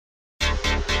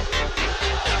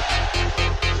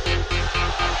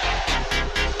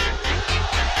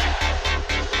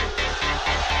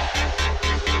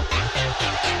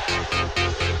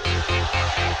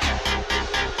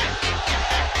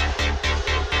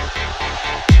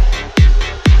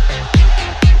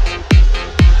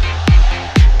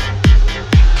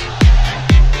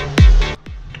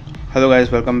Hello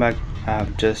guys, welcome back. I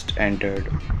have just entered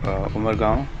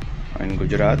Umargaon in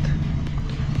Gujarat.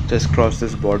 Just crossed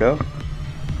this border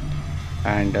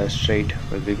and straight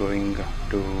will be going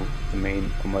to the main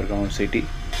Umargaon city.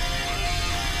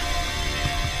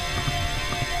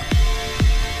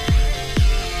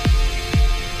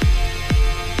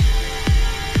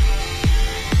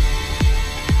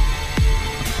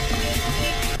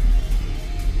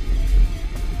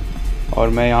 और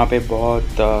मैं यहाँ पे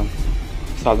बहुत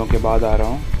सालों के बाद आ रहा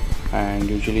हूँ and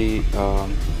usually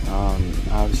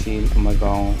I've seen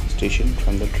Umargaon station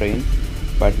from the train,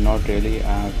 but not really.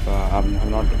 I have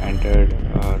not entered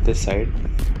this side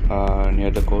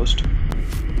near the coast.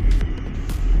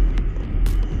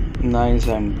 Nice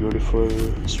and beautiful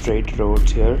straight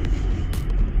roads here.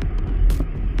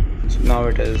 So now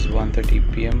it is 1:30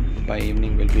 p.m. By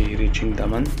evening we'll be reaching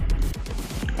Daman,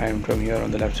 and from here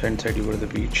on the left hand side you go to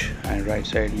the beach and right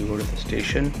side you go to the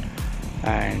station,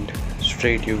 and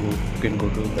straight you can go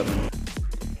to Daman.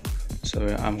 So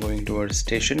I'm going towards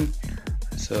station.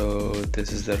 So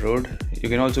this is the road. You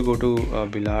can also go to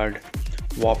Bilad,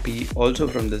 Wapi also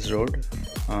from this road,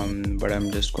 but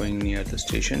I'm just going near the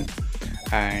station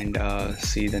and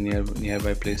see the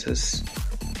nearby places.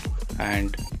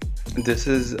 And this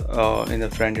is in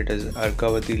the front, it is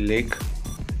Arkavati Lake,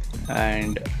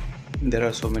 and there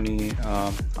are so many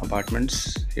apartments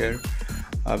here.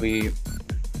 अभी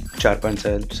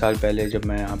 4-5 साल पहले जब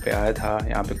मैं यहाँ पे आया था,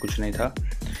 यहाँ पे कुछ नहीं था.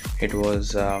 It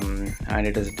was and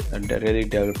it is really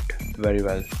developed very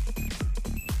well.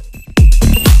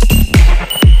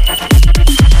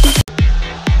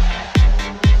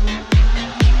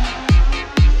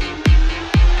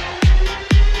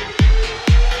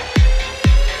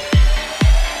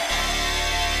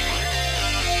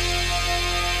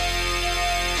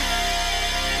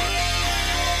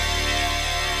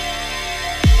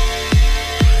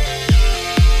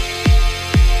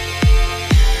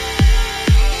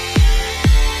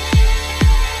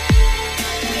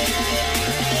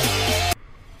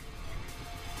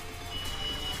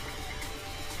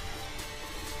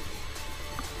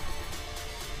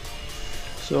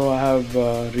 So I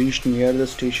have reached near the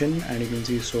station, and you can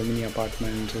see so many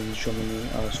apartments and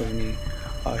so many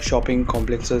shopping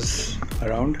complexes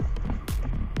around.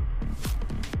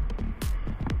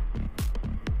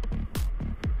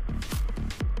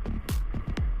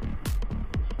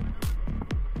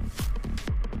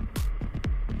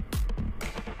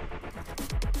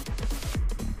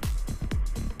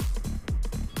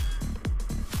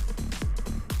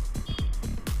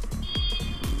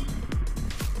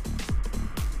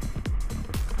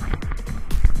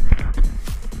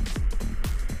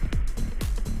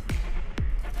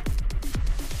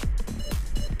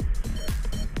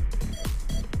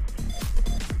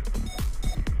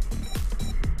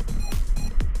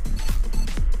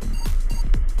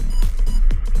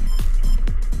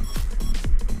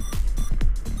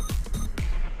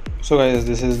 So guys,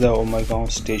 this is the Umargaon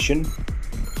station,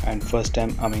 and first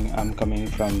time I'm coming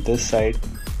from this side,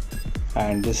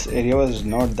 and this area was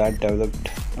not that developed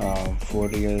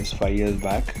 5 years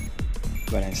back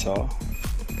when I saw.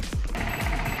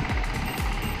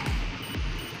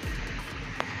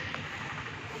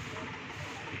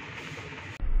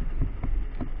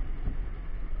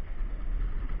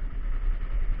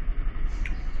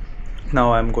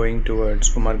 Now I'm going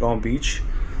towards Umargaon beach.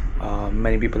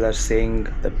 Many people are saying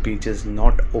the beach is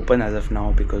not open as of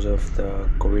now because of the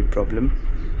COVID problem.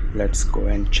 Let's go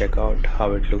and check out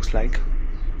how it looks like.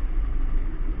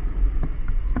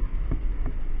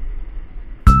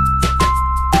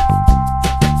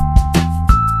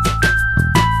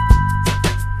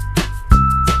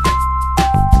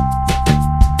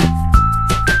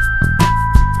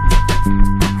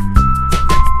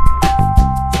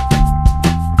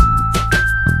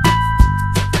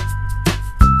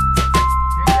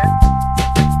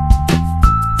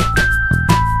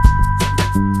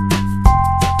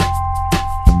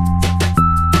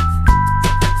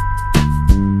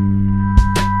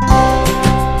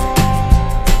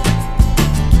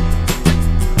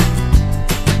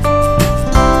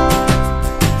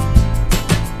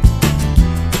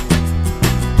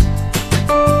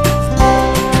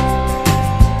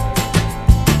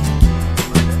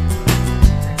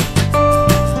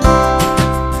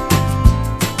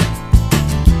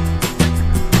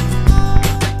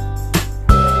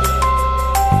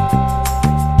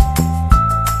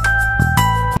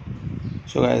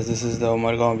 So guys, this is the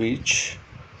Umargaon beach.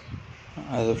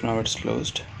 As of now it's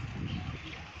closed.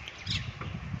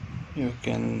 You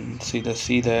can see the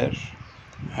sea there,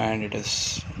 and it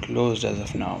is closed as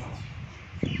of now.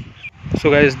 So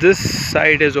guys, this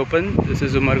side is open. This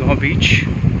is Umargam beach.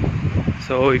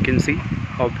 So you can see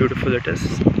how beautiful it is.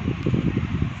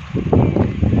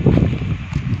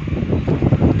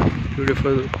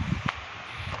 Beautiful.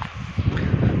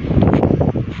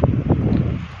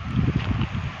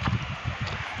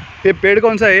 ये पेड़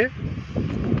कौन सा है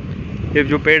ये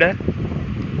जो पेड़ है?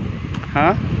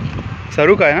 हाँ,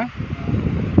 सरू का है ना?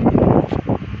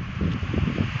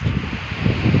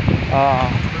 हाँ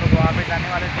वहाँ पे जाने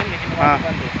वाले थे लेकिन हाँ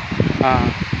हाँ,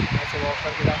 ऐसे वॉक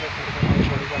करके जाते थे,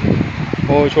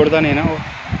 वो छोड़ता नहीं है ना वो।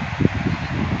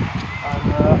 और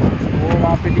वो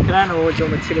वहाँ पे दिख रहा है ना, वो जो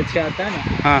मच्छी आता है ना,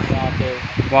 हाँ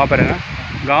वहाँ पर है ना,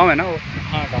 गांव है ना वो।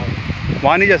 हाँ गाँव,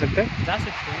 वहाँ नहीं जा सकते? जा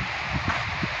सकते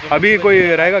हैं। अभी कोई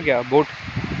रहेगा क्या बोट?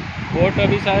 बोट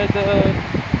अभी शायद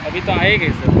अभी तो आएगी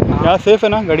सर। यहाँ सेफ है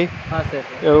ना गाड़ी? हाँ सेफ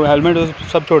है। हेलमेट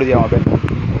सब छोड़ दिया वहाँ पे।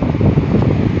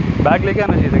 बैग लेके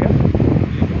आना चाहिए था क्या?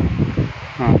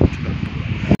 हाँ चलो।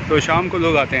 तो शाम को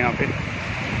लोग आते हैं यहाँ पे।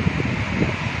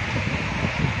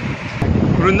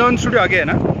 वृंदावन स्टूडियो आगे है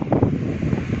ना?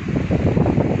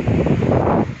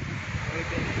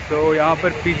 तो यहाँ पर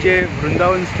पीछे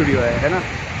वृंदावन स्टूडियो है ना?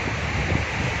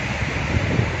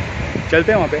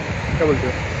 चलते हैं वहाँ पे, क्या बोलते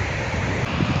हो?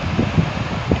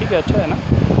 ठीक है, अच्छा है ना?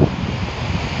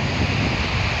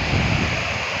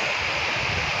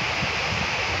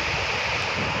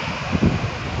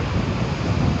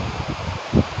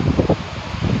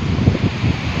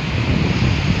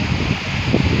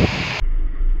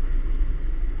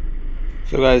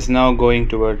 So guys, now going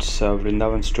towards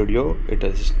Vrindavan studio. It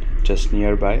is just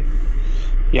nearby.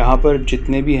 यहाँ पर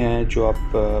जितने भी हैं जो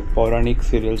आप पौराणिक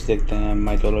सीरियल्स देखते हैं,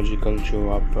 माइथोलॉजिकल जो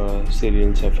आप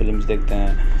सीरियल्स या फिल्म्स देखते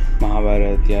हैं,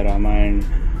 महाभारत या Ramayan,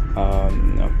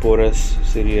 porous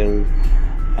serial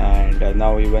and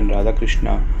now even Radha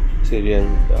Krishna serial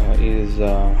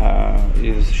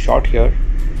is shot here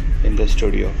in the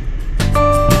studio.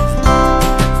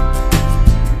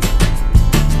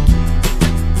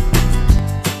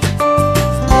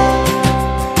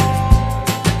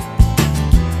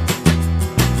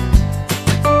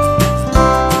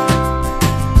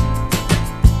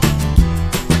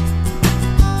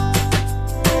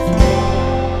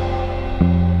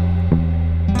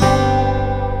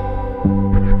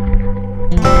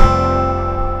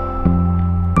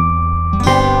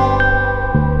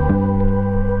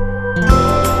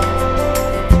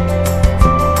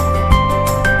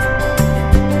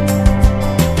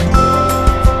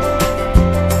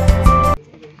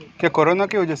 क्या कोरोना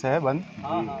की वजह से है बंद?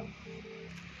 हाँ हाँ।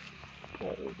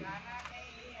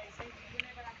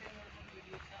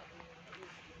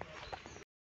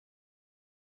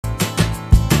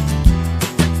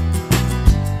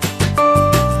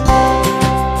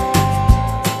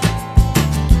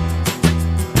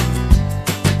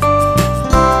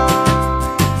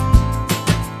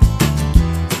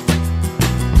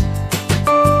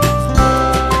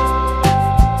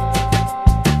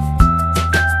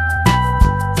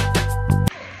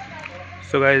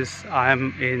 So guys, I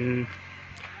am in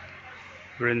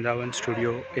Vrindavan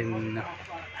studio in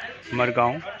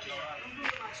Umargaon.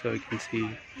 So you can see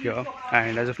here,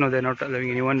 and as of now they're not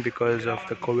allowing anyone because of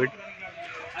the COVID.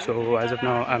 So as of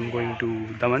now I'm going to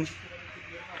Daman.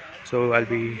 So I'll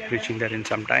be reaching there in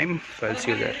some time. So I'll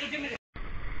see you there.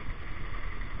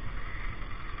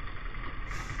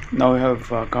 Now we have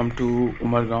come to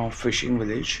Umargam fishing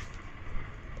village.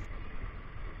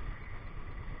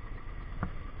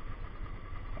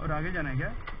 और आगे जाना है क्या?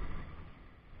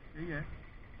 यही है।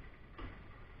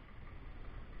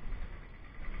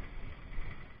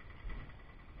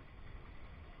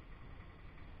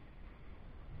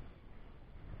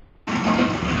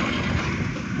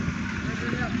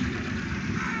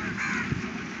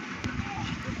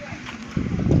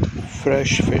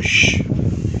 Fresh fish.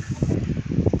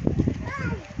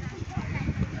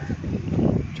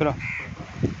 चलो।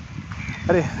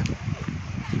 अरे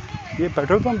ये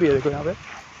पेट्रोल पंप भी है, देखो यहाँ पे।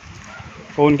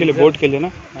 वो उनके लिए, बोट के लिए ना।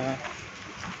 हाँ।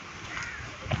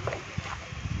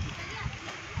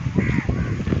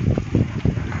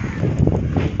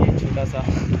 छोटा सा।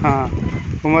 हाँ,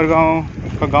 उमरगांव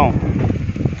का गांव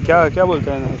क्या क्या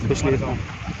बोलते हैं स्पेशली इसमें?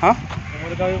 हाँ,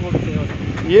 उमरगांव भी बोलते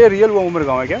हैं। ये रियल वो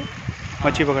उमरगांव है क्या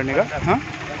मच्छी पकड़ने का? हाँ,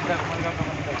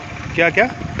 क्या क्या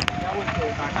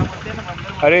बोलते हैं?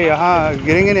 अरे यहाँ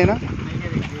गिरेंगे नहीं ना?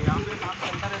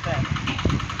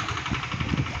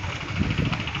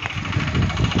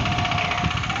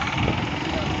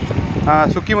 हाँ,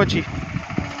 सूखी मच्छी।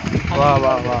 वाह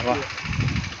वाह वाह वाह।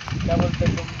 क्या बोलते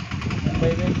हैं मुंबई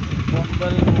में?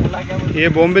 बोम्बल, बोला क्या बोलते हैं? ये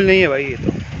बोम्बिल नहीं है भाई, ये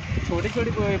तो छोटी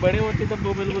छोटी बड़े होते तब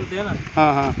बोम्बल बोलते हैं ना।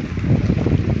 हाँ हाँ।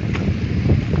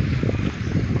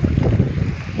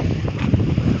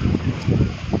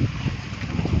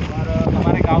 और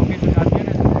हमारे गांव के जो जाते हैं ना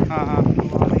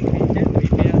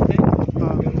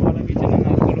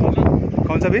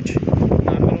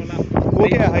वो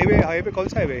क्या हाईवे हाईवे कौन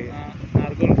सा हाईवे है?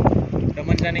 नारगोल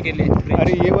दमन जाने के लिए bridge।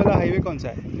 अरे ये वाला हाईवे कौन सा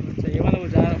है? अच्छा ये वाला वो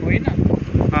जा वही ना,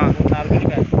 हाँ वो नारगोल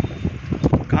का है।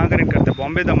 कहाँ कनेक्ट करता है?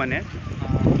 बॉम्बे दमन है।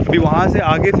 हाँ अभी वहाँ से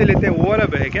आगे से लेते हैं वो वाला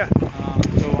है क्या? हाँ,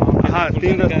 तो वहाँ पे हाँ नारगोल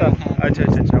 3 जाने का, रास्ता। हाँ। अच्छा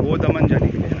अच्छा अच्छा, वो दमन जाने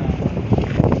के लिए है ना। हाँ,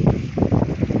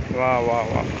 वाह वाह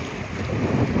वाह,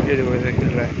 ये देखो इधर हिल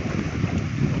रहा है।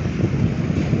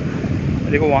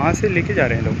 देखो वहाँ से लेके जा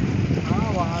रहे हैं लोग। हाँ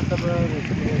वहाँ सब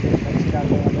टैक्सी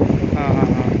डालने वाले हाँ हाँ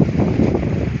हाँ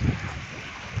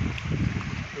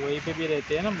वहीं पे भी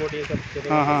रहते हैं ना बोट, ये सब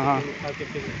हाँ हाँ हाँ, उठा के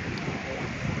फिर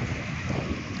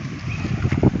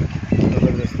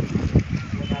ज़बरदस्त।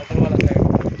 वो नारगोल वाला साइड।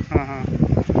 हाँ हाँ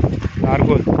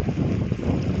नारगोल,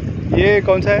 ये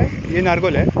कौन सा है? ये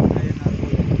नारगोल है। हाँ ये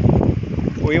नारगोल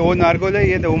है। वो नारगोल है,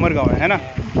 ये तो उमरगांव है ना।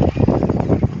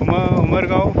 हाँ,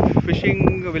 उमरगांव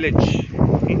फिशिंग विलेज।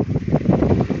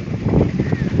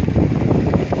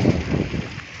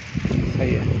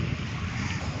 सही है।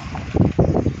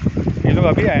 ये लोग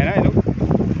अभी आए ना, ये लोग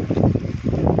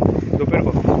दोपहर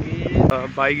को।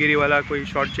 बाईगिरी वाला कोई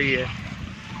शॉट चाहिए?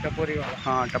 टपोरी वाला।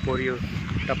 हाँ टपोरी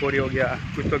हो गया,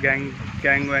 कुछ तो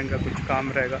गैंग वैंग का कुछ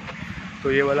काम रहेगा,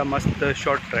 तो ये वाला मस्त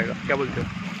शॉट रहेगा। क्या बोलते हो?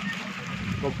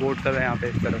 वो बोट सब है यहाँ पे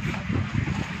इस तरफ,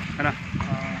 है ना,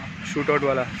 हाँ शूट आउट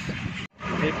वाला।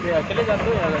 देखिए अकेले जाते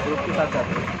हो या ग्रुप के साथ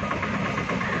जाते हो?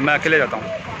 मैं अकेले जाता हूँ,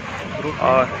 ग्रुप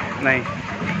और नहीं,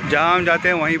 जहाँ हम जाते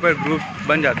हैं वहीं पर ग्रुप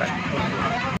बन जाता है।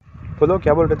 बोलो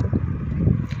क्या बोल रहे थे?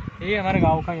 ये हमारे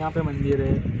गांव का यहाँ पे मंदिर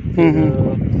है।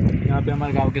 यहाँ पे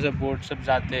हमारे गांव के सब बोट सब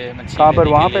जाते हैं मच्छी कहाँ पर?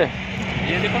 लेने वहाँ के पे?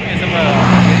 लिए। ये देखो ये सब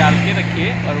ये डाल के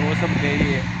रखिए, और वो सब गई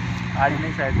है आज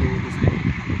नहीं, शायद गई दूसरे,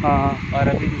 हाँ हाँ और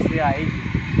अभी दूसरी आएगी।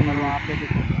 और वहाँ पे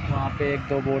देखो, वहाँ पे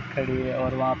 1-2 बोट खड़ी है,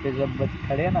 और वहाँ पे जब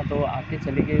खड़े हैं ना तो आके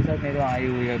चली गई सर, मेरे आई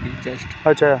हुई है अभी जस्ट।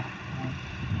 अच्छा,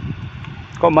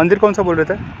 मंदिर कौन सा बोल रहे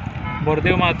थे?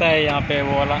 बोरदेव माता है यहाँ पे,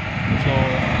 वो वाला जो।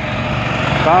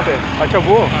 कहाँ पे? अच्छा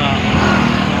वो, हाँ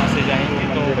यहाँ से जाएंगे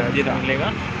तो मंदिर है, मंदिर अच्छा। मिलेगा।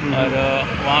 और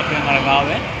वहाँ पे हमारा गांव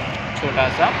है छोटा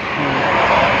सा, और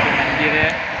फिर मंदिर है,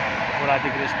 वो राधे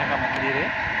कृष्ण का मंदिर है।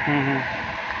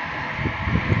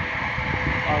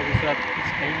 और दूसरा कुछ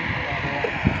नहीं। और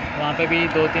वहाँ पे भी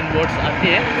 2-3 बोट्स आती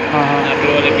है हाँ हाँ,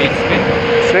 नागल वाले बीच पे,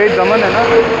 स्ट्रेट दमन है ना,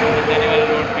 जाने वाले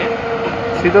रोड पे।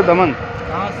 सीधा दमन।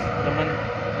 हाँ दमन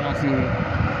यहाँ से।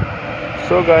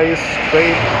 So guys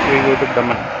straight we go to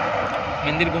दमन।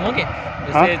 मंदिर घूमोगे?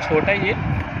 हाँ? जैसे छोटा ही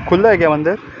है, खुला है क्या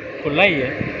मंदिर? खुला ही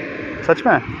है। सच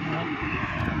में? हाँ,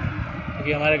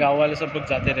 क्योंकि हमारे गांव वाले सब लोग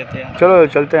जाते रहते हैं। चलो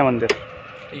चलते हैं मंदिर।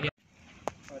 ठीक है।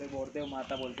 अरे बोरदेव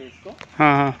माता बोलते हैं इसको।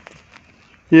 हाँ हाँ,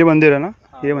 ये मंदिर है ना।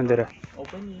 हाँ, ये मंदिर है।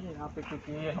 ओपन नहीं है यहाँ पे,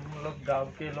 क्योंकि हम लोग गांव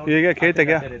के लोग। ये क्या खेत है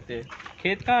क्या? रहते हैं।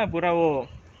 खेत का है पूरा, वो खाड़ी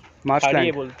है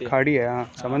मार्शलैंड बोलते हैं। खाड़ी है, हाँ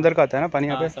समंदर का आता है ना पानी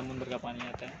यहाँ हाँ पे। समुद्र का पानी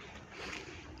आता है।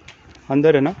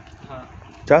 अंदर है ना, हाँ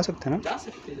जा सकते हैं ना? जा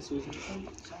सकते हैं, जा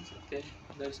सकते हैं,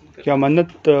 दर्शन कर। क्या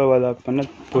मन्नत वाला मन्नत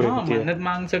पूरी हाँ होती है? मन्नत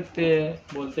मांग सकते हैं,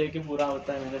 बोलते हैं कि पूरा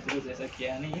होता है। मैंने तो कुछ ऐसा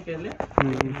किया नहीं है पहले,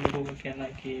 लेकिन लोगों का कहना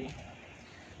है कि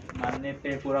मानने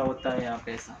पे पूरा होता है यहाँ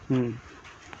पे ऐसा।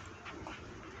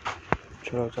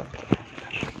 चलो चलो।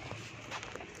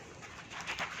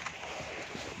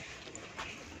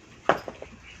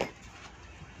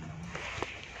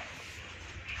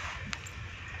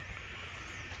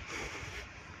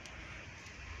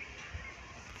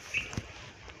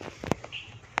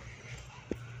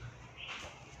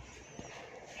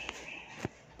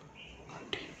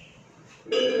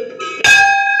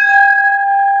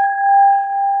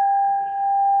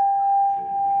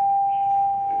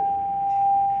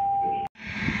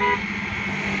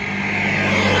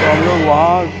 तो हम लोग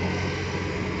वहाँ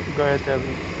गए थे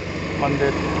अभी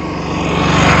मंदिर।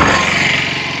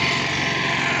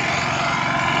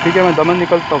 ठीक है, मैं दमन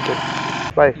निकलता हूँ फिर।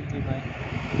 बाय।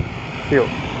 पियो।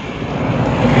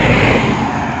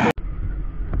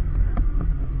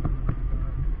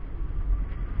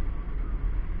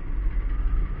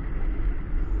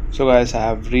 So guys, I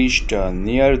have reached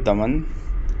near Daman,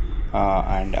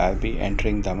 and I'll be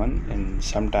entering Daman in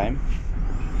some time,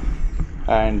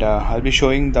 and I'll be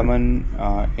showing Daman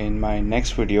in my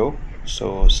next video,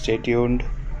 so stay tuned,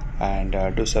 and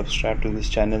do subscribe to this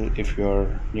channel if you're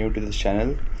new to this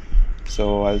channel.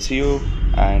 So I'll see you,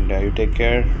 and you take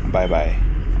care. Bye bye.